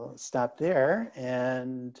I'll stop there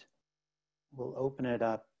and we'll open it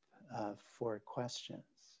up for questions.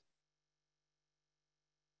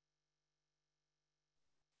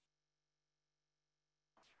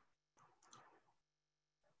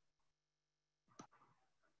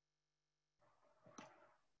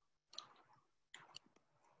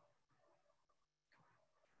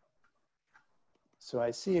 So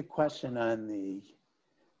I see a question on the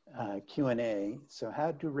Q&A. So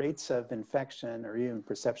how do rates of infection or even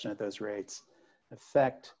perception of those rates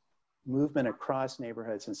affect movement across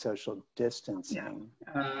neighborhoods and social distancing?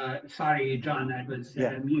 Yeah. Sorry, John, I was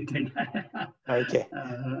muted. Okay.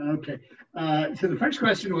 Okay. So the first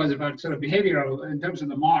question was about sort of behavioral in terms of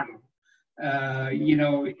the model. You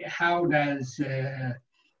know, how does the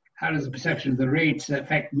perception of the rates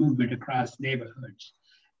affect movement across neighborhoods?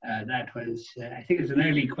 That was, I think it's an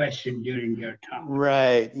early question during your talk.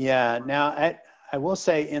 Right, yeah. Now, I will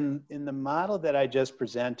say in the model that I just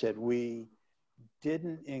presented, we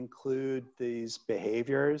didn't include these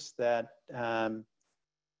behaviors that that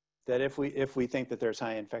if we think that there's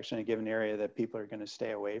high infection in a given area, that people are going to stay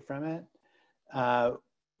away from it.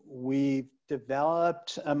 We've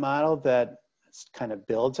developed a model that kind of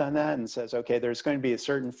builds on that and says, okay, there's going to be a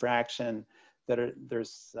certain fraction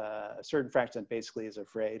there's a certain fraction that basically is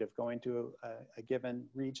afraid of going to a given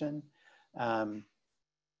region.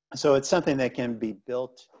 So it's something that can be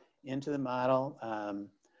built into the model.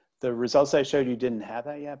 The results I showed you didn't have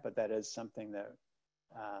that yet, but that is something that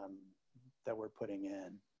that we're putting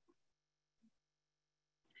in.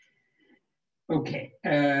 Okay,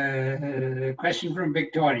 question from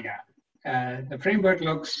Victoria. The framework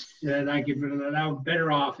looks like it will allow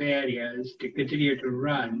better off areas to continue to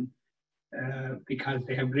run because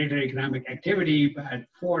they have greater economic activity, but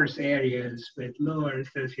force areas with lower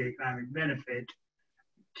socioeconomic benefit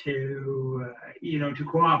to, to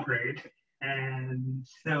cooperate. And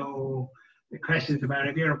so the question is about,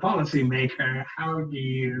 if you're a policymaker, how do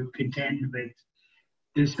you contend with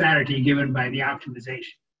disparity given by the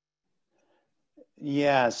optimization?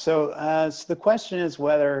 Yeah, so, so the question is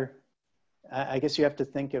whether, I guess you have to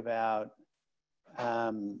think about,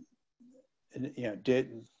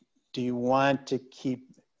 do you want to keep,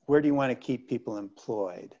 where do you want to keep people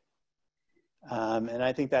employed? And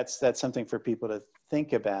I think that's something for people to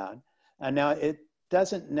think about. Now, it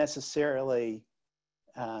doesn't necessarily,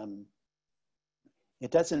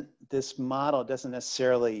 this model doesn't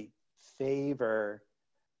necessarily favor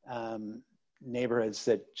neighborhoods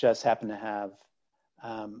that just happen to have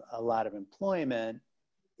a lot of employment.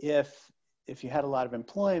 If you had a lot of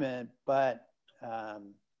employment, but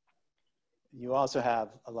you also have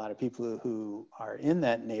a lot of people who are in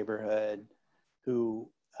that neighborhood who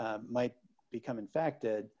might become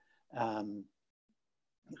infected,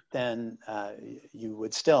 then you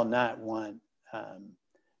would still not want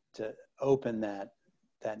to open that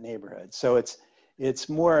neighborhood. So it's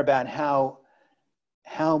more about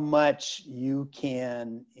how much you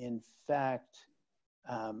can infect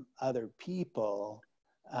other people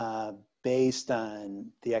based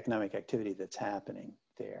on the economic activity that's happening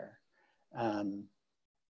there.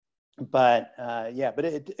 But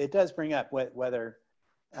it does bring up whether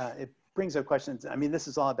brings up questions. I mean, this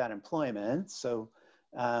is all about employment. So,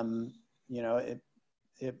 you know,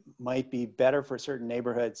 it might be better for certain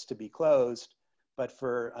neighborhoods to be closed, but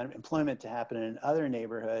for employment to happen in other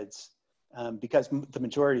neighborhoods, because the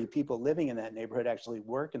majority of people living in that neighborhood actually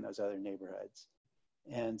work in those other neighborhoods.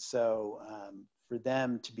 And so for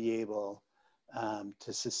them to be able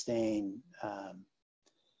to sustain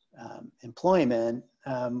employment,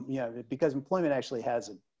 you know, because employment actually has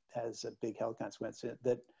a big health consequence,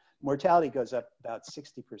 that mortality goes up about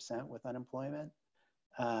 60% with unemployment.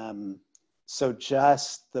 So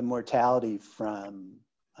just the mortality from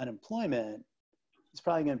unemployment is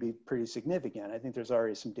probably going to be pretty significant. I think there's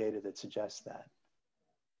already some data that suggests that.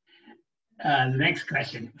 The next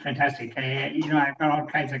question, fantastic. You know, I've got all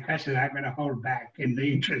kinds of questions I'm going to hold back in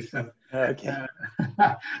the interest of. Okay.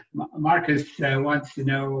 Marcus wants to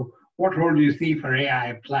know, what role do you see for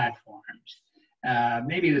AI platforms?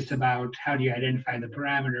 Maybe it's about how do you identify the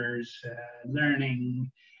parameters,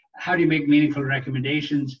 learning, how do you make meaningful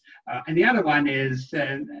recommendations? And the other one is,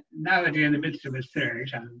 now that you're in the midst of a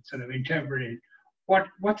search and sort of interpreting,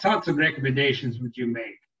 what sorts of recommendations would you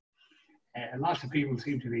make? Lots of people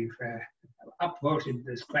seem to be upvoted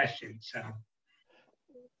this question. So,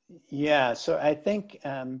 yeah. So I think,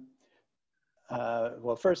 well,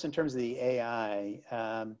 first in terms of the AI,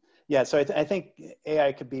 yeah. So I think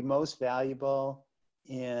AI could be most valuable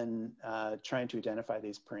in trying to identify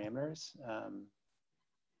these parameters,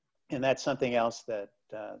 and that's something else that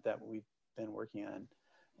we've been working on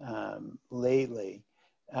lately.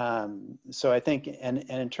 So I think, and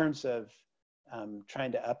in terms of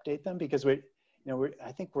trying to update them, because I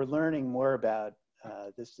think we're learning more about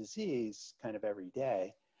this disease kind of every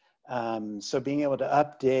day. So being able to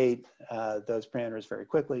update those parameters very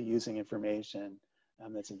quickly using information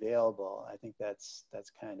that's available, I think that's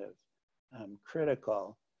kind of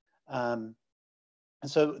critical.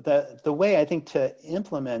 So the way I think to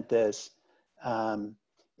implement this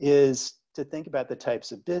is to think about the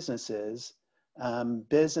types of businesses in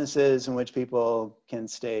which people can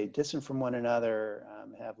stay distant from one another,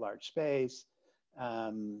 have large space.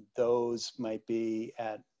 Those might be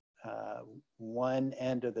at one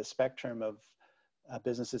end of the spectrum of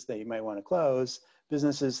businesses that you might want to close,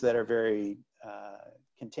 businesses that are very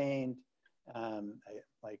contained,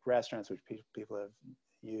 like restaurants, which people have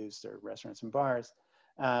used, or restaurants and bars,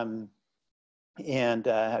 and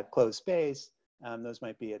have closed space. Those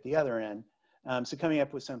might be at the other end. So coming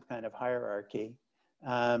up with some kind of hierarchy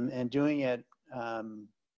and doing it,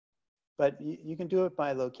 but you can do it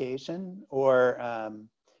by location, or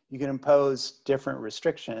you can impose different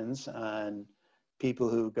restrictions on people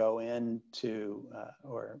who go into,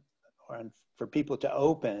 or for people to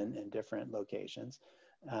open in different locations.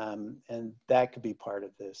 And that could be part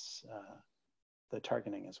of this, the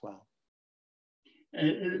targeting as well.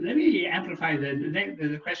 Let me amplify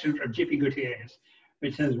the question from Jippy Gutierrez,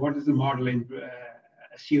 which says, what does the model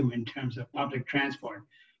assume in terms of public transport?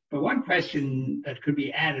 But one question that could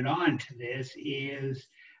be added on to this is,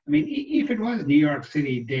 I mean, if it was New York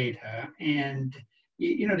City data, and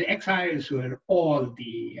you know, the excise were all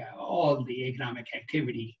the economic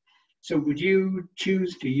activity, so would you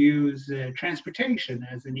choose to use transportation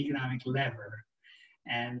as an economic lever?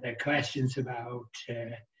 And the questions about,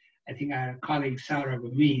 I think our colleague Saurabh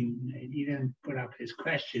Amin, he didn't put up his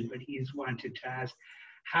question, but he's wanted to ask,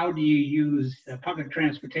 how do you use public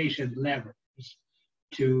transportation levers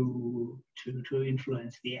to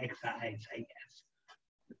influence the excise, I guess?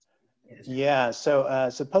 Yes. Yeah,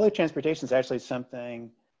 so public transportation is actually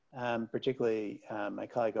something particularly my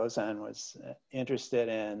colleague Ozan was interested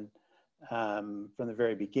in from the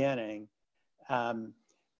very beginning.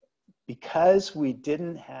 Because we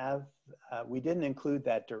didn't include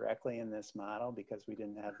that directly in this model because we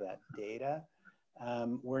didn't have that data.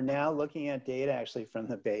 We're now looking at data actually from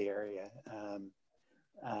the Bay Area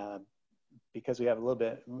because we have a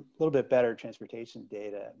little bit better transportation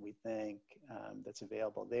data, we think, that's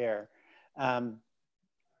available there. But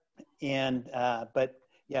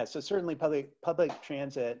yeah, so certainly public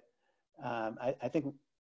transit, I think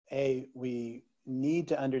we need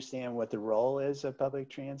to understand what the role is of public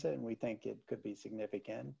transit, and we think it could be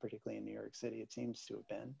significant, particularly in New York City. It seems to have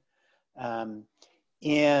been.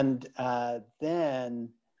 Then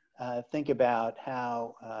think about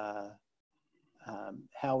how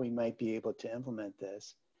we might be able to implement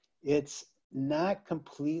this. It's not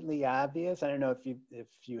completely obvious. I don't know if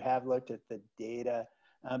you have looked at the data,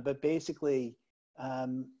 but basically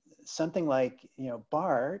something like, you know,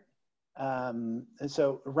 BART.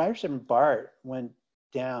 So ridership in BART went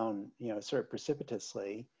down, you know, sort of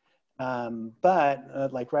precipitously,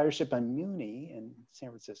 but like ridership on Muni in San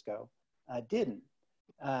Francisco didn't.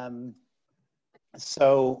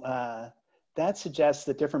 That suggests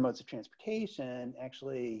that different modes of transportation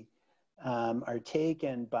actually are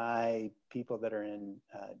taken by people that are in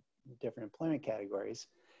different employment categories,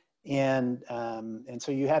 and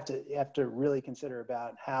so you have to really consider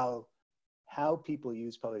about how people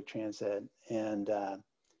use public transit, and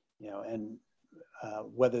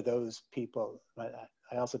whether those people.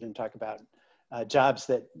 I also didn't talk about jobs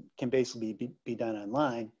that can basically be done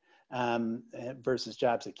online versus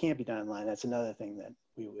jobs that can't be done online. That's another thing that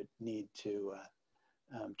we would need to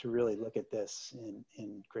really look at this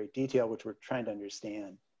in great detail, which we're trying to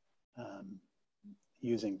understand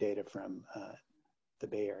using data from the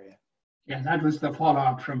Bay Area. Yeah, that was the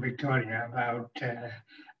follow-up from Victoria about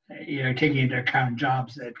taking into account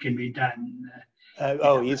jobs that can be done.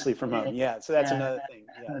 Easily from home. Yeah, so that's another thing.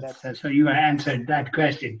 Yeah, so you answered that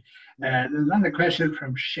question. There's another question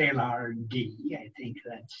from Shailar D. I think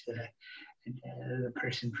that's the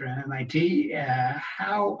person from MIT.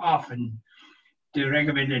 How often do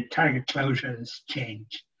recommended target closures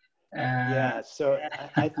change? So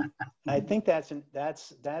I think that's an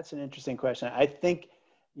interesting question. I think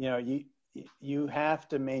you have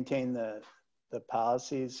to maintain the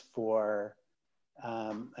policies for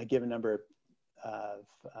a given number of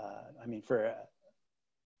for at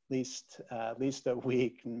least a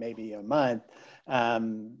week, maybe a month,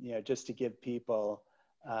 just to give people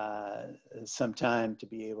some time to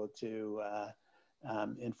be able to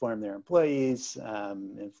inform their employees,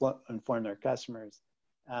 inform their customers.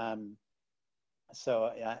 I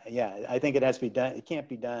think it has to be done. It can't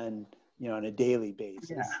be done, on a daily basis.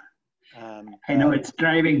 Yeah. I know it's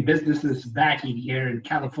driving businesses backing here in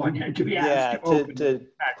California to be asked to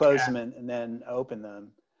close them and then open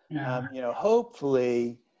them.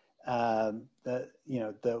 Hopefully, the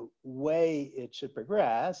way it should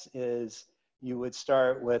progress is you would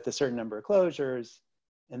start with a certain number of closures,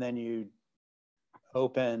 and then you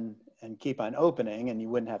open and keep on opening, and you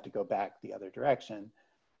wouldn't have to go back the other direction.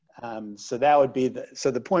 So that would be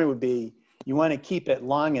the point would be you want to keep it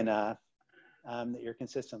long enough that you're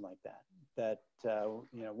consistent like that. That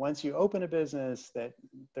once you open a business, that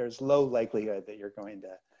there's low likelihood that you're going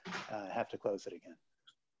to have to close it again.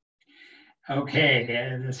 Okay,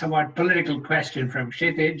 a somewhat political question from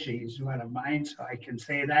Kshitij. He's one of mine, so I can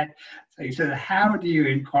say that. So he says, how do you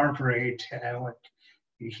incorporate what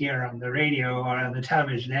you hear on the radio or on the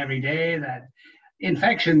television every day, that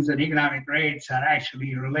infections and economic rates are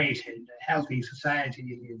actually related? A healthy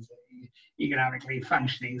society is an economically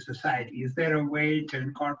functioning society. Is there a way to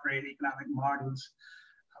incorporate economic models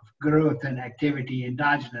of growth and activity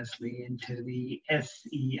endogenously into the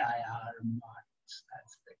SEIR models?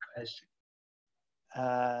 That's the question.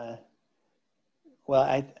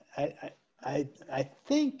 Well, I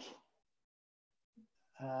think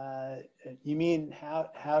you mean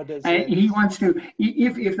how does he wants to,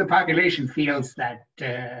 if the population feels that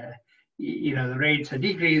the rates are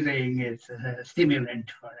decreasing, it's a stimulant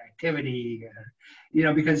for activity,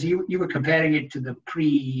 because you were comparing it to the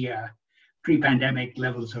pre-pandemic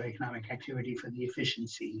levels of economic activity for the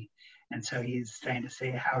efficiency, and so he's trying to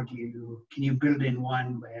say, can you build in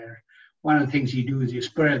one where one of the things you do is you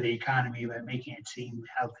spur the economy by making it seem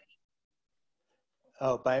healthy.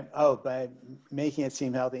 By making it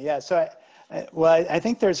seem healthy. Yeah. So I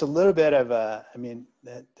think there's a little bit of a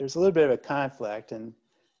conflict, and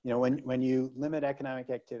when you limit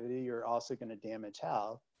economic activity, you're also going to damage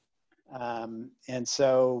health, and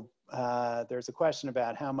so there's a question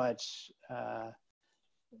about how much. How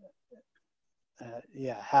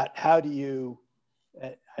do you?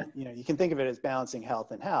 You can think of it as balancing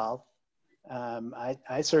health and health.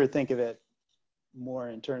 I sort of think of it more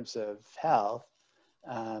in terms of health,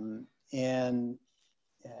 and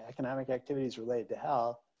economic activity is related to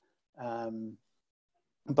health,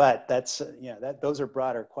 but that's those are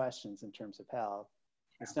broader questions in terms of health.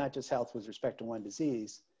 It's not just health with respect to one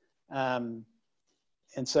disease, and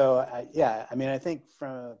so I think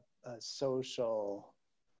from a social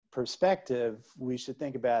perspective, we should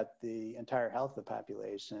think about the entire health of the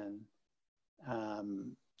population.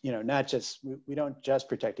 Not just, we don't just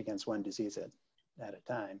protect against one disease at a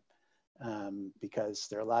time, because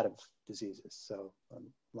there are a lot of diseases, so a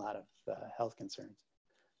lot of health concerns.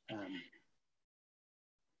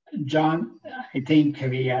 John, I think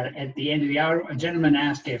we are at the end of the hour. A gentleman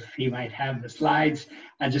asked if he might have the slides.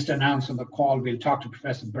 I just announced on the call, we'll talk to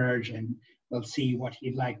Professor Birge and we'll see what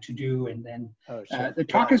he'd like to do. And then the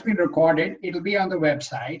talk has been recorded. It'll be on the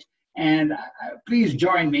website. And please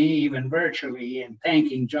join me, even virtually, in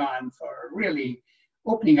thanking John for really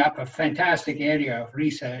opening up a fantastic area of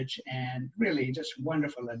research and really just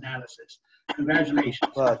wonderful analysis.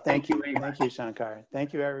 Congratulations. Well, thank you. Very much. Thank you, Shankar.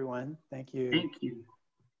 Thank you, everyone. Thank you. Thank you.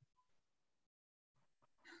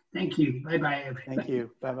 Thank you. Bye-bye, everybody. Thank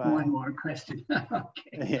you. Bye-bye. One more question.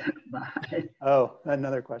 Okay. Yeah. Bye. Oh,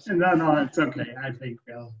 another question. No, it's okay. I think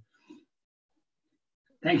we'll.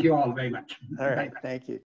 Thank you all very much. All right. Bye-bye. Thank you.